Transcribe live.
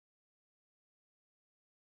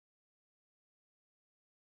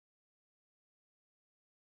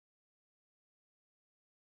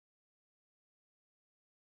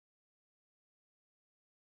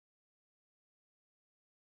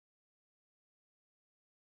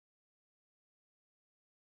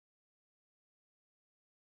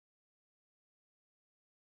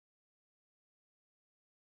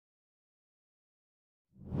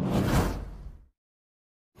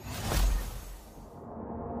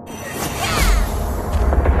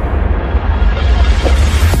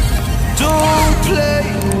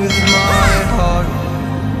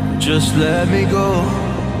let me go.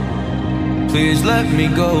 Please let me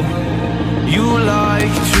go. You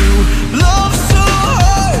like to love so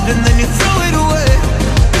hard and then you throw it away.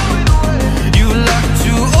 You like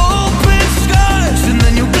to open skies and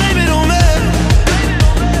then you blame it on me.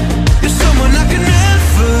 You're someone I can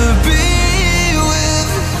never be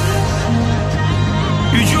with.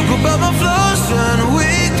 You joke about my flaws and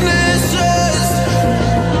weaknesses.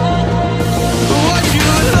 What you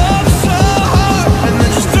love so hard and then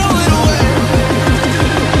just throw it away.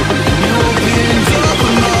 You opened up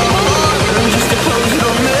my heart and just to close it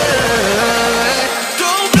on me.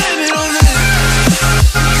 Don't blame it on me.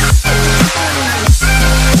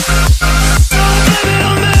 Don't blame it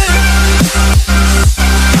on me.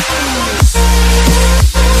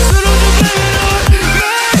 So don't you blame it on me.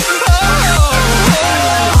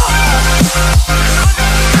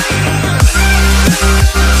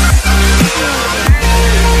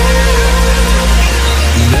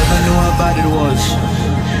 You never knew how bad it was.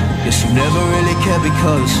 Guess you never really cared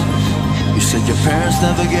because you said your parents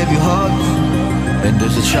never gave you hugs, and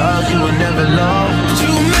as a child you were never loved.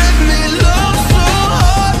 You made me love so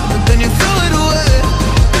hard, but then you threw it away.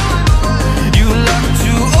 You like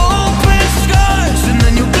to open skies and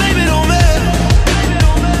then you blame it on me.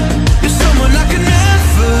 You're someone I can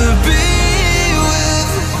never be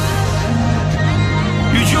with.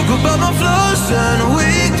 You joke about my flaws and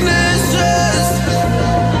weaknesses.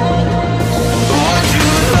 What you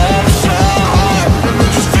love so hard and then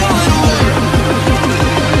just throw it away.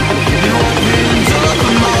 You opened up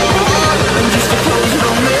my heart and just to close it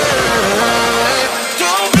on me.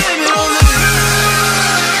 Don't blame it on me.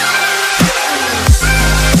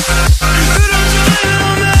 Don't you blame it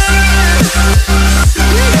on me.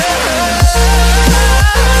 Yeah.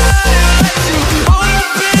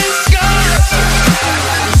 Open skies.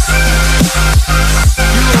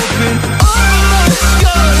 You open all my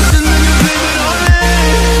skies and then you blame it on me.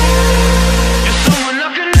 You're someone I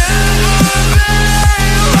can never be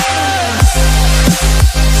with.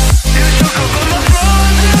 You took over my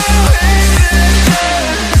flaws and weaknesses.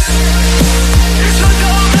 So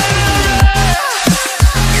don't blame it on me. Don't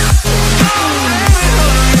blame it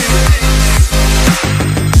on me.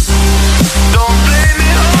 Don't blame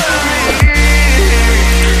it on me.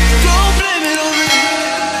 Don't blame it on me.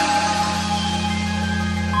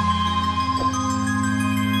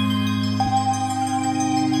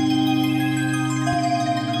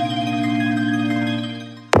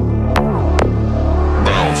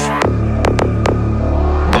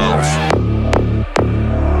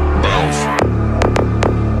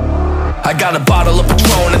 I got a bottle of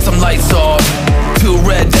Patron and some lights off, 2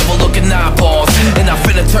 red devil looking eyeballs, and I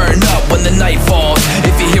finna turn up when the night falls.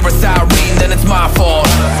 If you hear a siren, then it's my fault.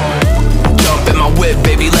 Jump in my whip,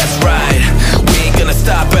 baby, let's ride. We ain't gonna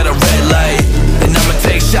stop at a red light, and I'ma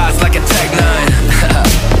take shots like a Tech 9.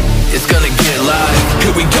 It's gonna get live.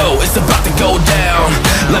 Here we go, it's about to go down.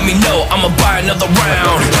 Let me know, I'ma buy another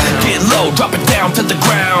round. Get low, drop it down to the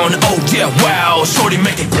ground. Oh yeah, wow, shorty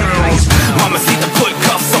make it bounce. Mama see the put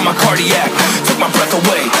cuffs on my cardiac. Took my breath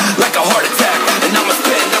away like a heart attack. And I'ma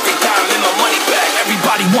spend every dime in my money back.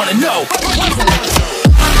 Everybody wanna know.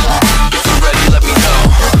 If you're ready, let me know.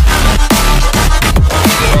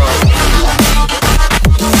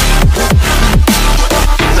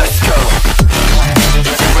 Let's go.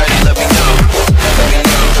 If you're ready, let me know. Let me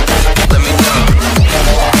know. Let me know.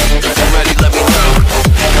 If you're ready, let me know.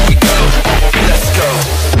 Here we go. Let's go.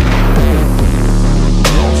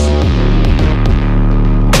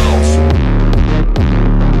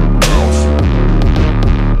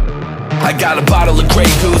 I got a bottle of Grey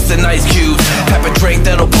Goose and ice cubes. Have a drink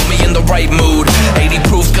that'll put me in the right mood. 80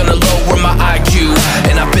 proof's gonna lower my IQ,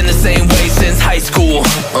 and I've been the same way since high school.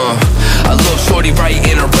 I look shorty right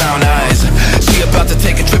in her brown eyes. She about to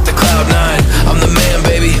take a trip to Cloud 9. I'm the man,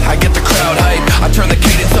 baby, I get the crowd hype. I turn the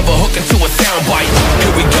cadence of a hook into a soundbite.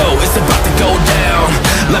 Here we go, it's about to go down.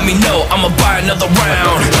 Let me know, I'ma buy another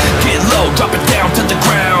round. Get low, drop it down to the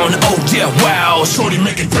ground. Oh yeah, wow, shorty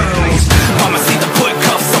make it bounce. Mama see the put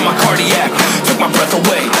cuffs on my cardiac. Took my breath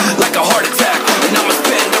away like a heart attack. And I'ma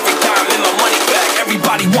spend every dime in my money back.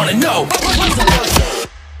 Everybody wanna know.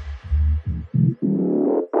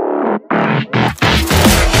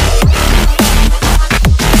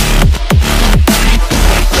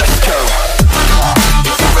 Let's go.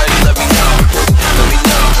 If you're ready, let me know. Let me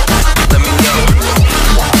know. Let me know.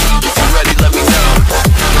 If you're ready, let me know.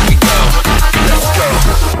 Here we go. Let's go.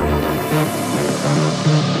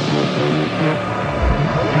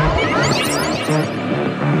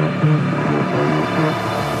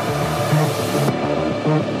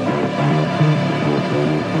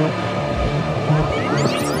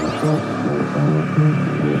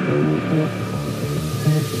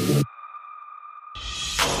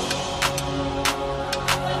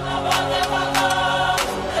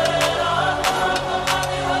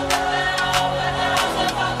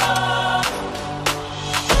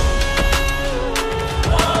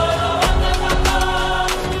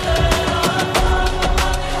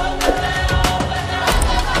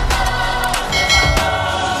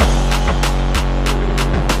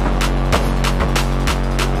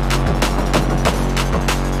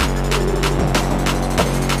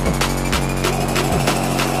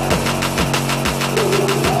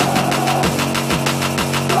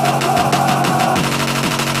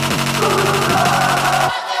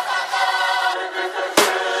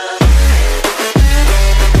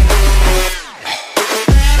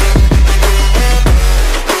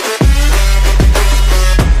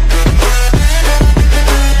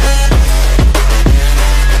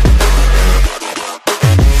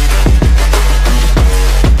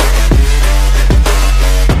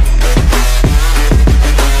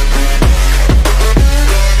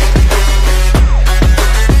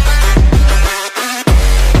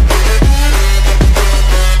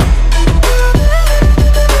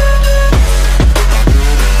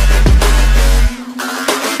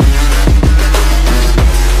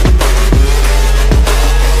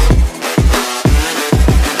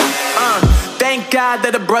 God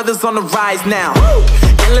that the brothers on the rise now.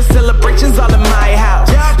 Endless celebrations all in my house.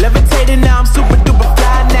 Levitating now, I'm super duper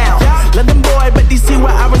fly now. London boy, but DC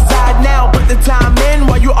where I reside now. Put the time in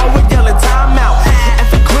while you always yelling time out. And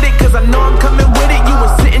for quit it, cause I know I'm coming with it. You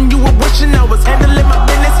were sitting, you were wishing I was handling my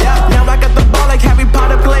business. Now I got the ball like Harry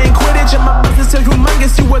Potter playing Quidditch. And my business is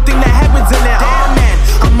humongous, you would think that heaven's in it. Damn man,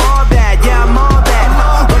 I'm all that, yeah I'm all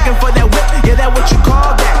that. Looking for that whip, yeah that what you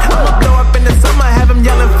call that. I'ma blow up in the summer, have him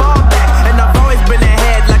yelling fall back. And I've always been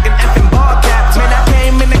ahead like an effing ball cap. Man, I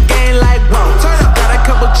came in the game like whoa. Got a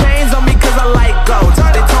couple chains on me cause I like gold.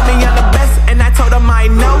 They told me I'm the best and I told them I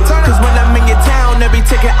know. Cause when I'm in your town, every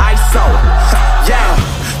ticket I sold. Yeah,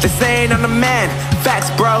 they saying I'm the man.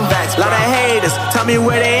 Facts bro, lot of haters, tell me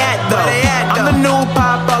where they at though. I'm the new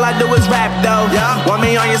pop, all I do is rap though. Want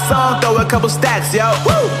me on your song, throw a couple stacks, yo.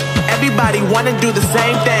 Everybody wanna do the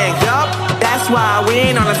same thing, that's why we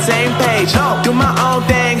ain't on the same page. Do my own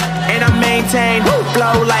thing, and I maintain.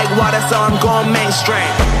 Flow like water, so I'm going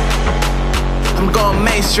mainstream. I'm going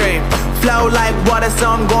mainstream. Flow like water, so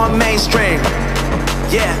I'm going mainstream.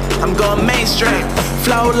 Yeah, I'm going mainstream.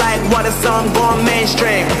 Flow like water, so I'm going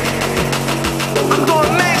mainstream. I'm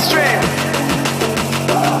going mainstream.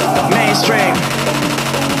 Mainstream.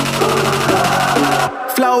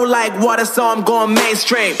 Flow like water, so I'm going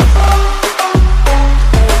mainstream.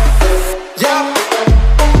 Yeah.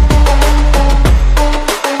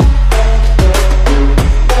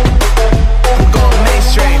 I'm going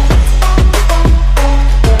mainstream.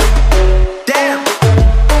 Damn.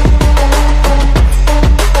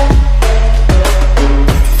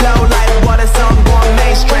 Flow like water, so I'm going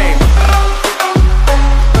mainstream.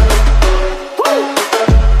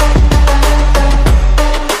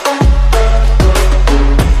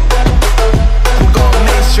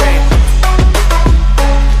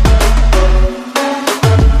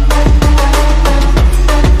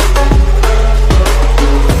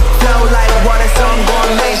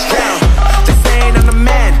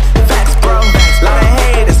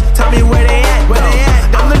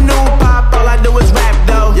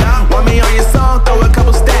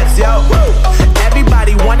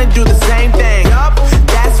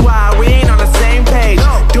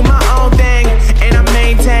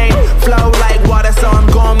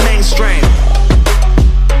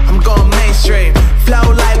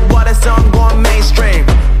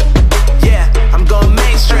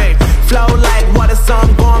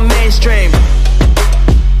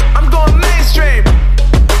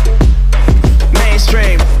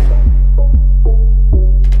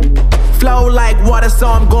 So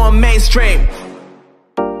I'm going mainstream.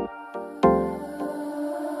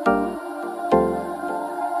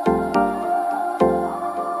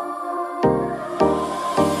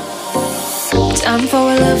 Time for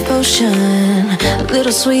a love potion, a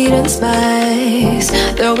little sweet and spice.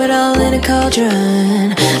 Throw it all in a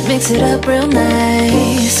cauldron, mix it up real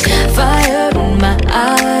nice. Fire in my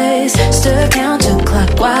eyes, stir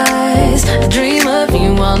counterclockwise. I dream of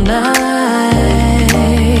you all night.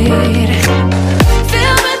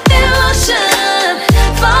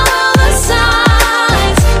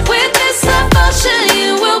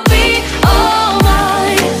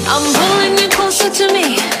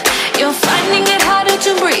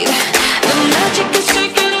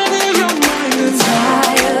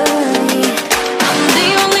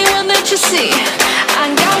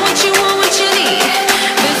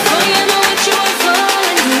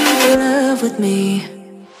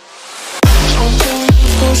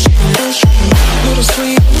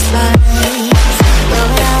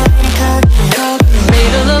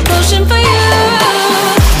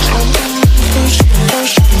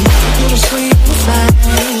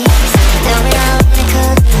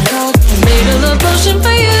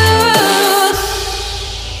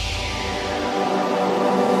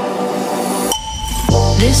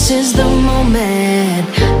 This is the moment,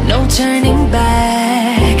 no turning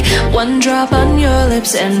back. One drop on your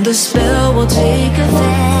lips and the spell will take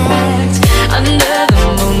effect. Under the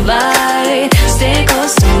moonlight, stay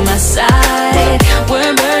close to my side.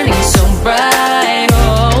 We're burning so bright.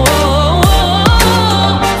 Oh, oh,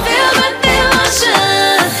 oh. Feel the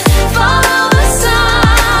devotion, follow the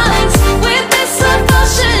signs. With this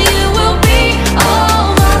devotion, you will be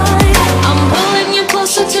all mine. I'm pulling you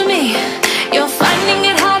closer to me. You're finding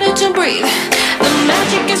it harder to breathe. The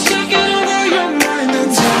magic is taking over your mind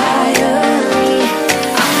entirely.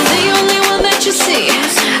 I'm the only one that you see.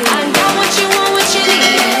 I got what you want, what you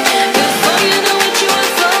need. Before you know what you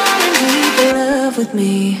are falling deep in love with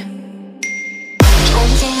me.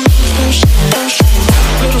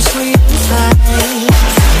 Little sweet inside.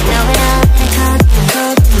 Now that I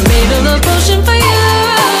made a love potion for you.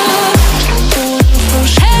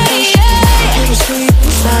 Hey, hey.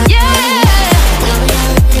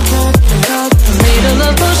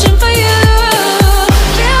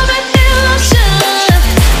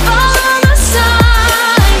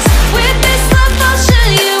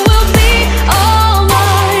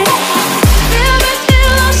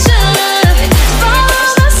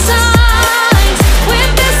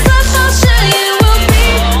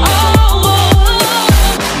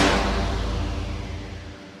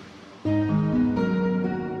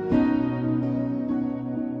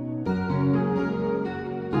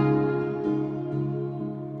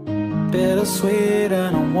 bittersweet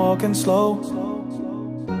and I'm walking slow.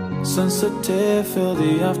 Sensitive, feel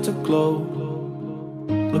the afterglow.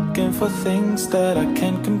 Looking for things that I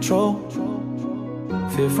can't control.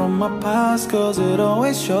 Fear from my past, cause it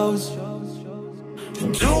always shows.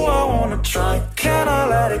 Do I wanna try? Can I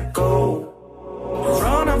let it go?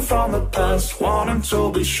 Running from the past, wanting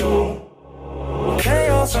to be sure.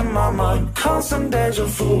 Chaos in my mind, constant deja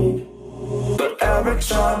vu. But every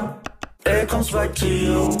time, it comes back to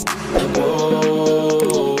you.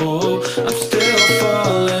 Whoa.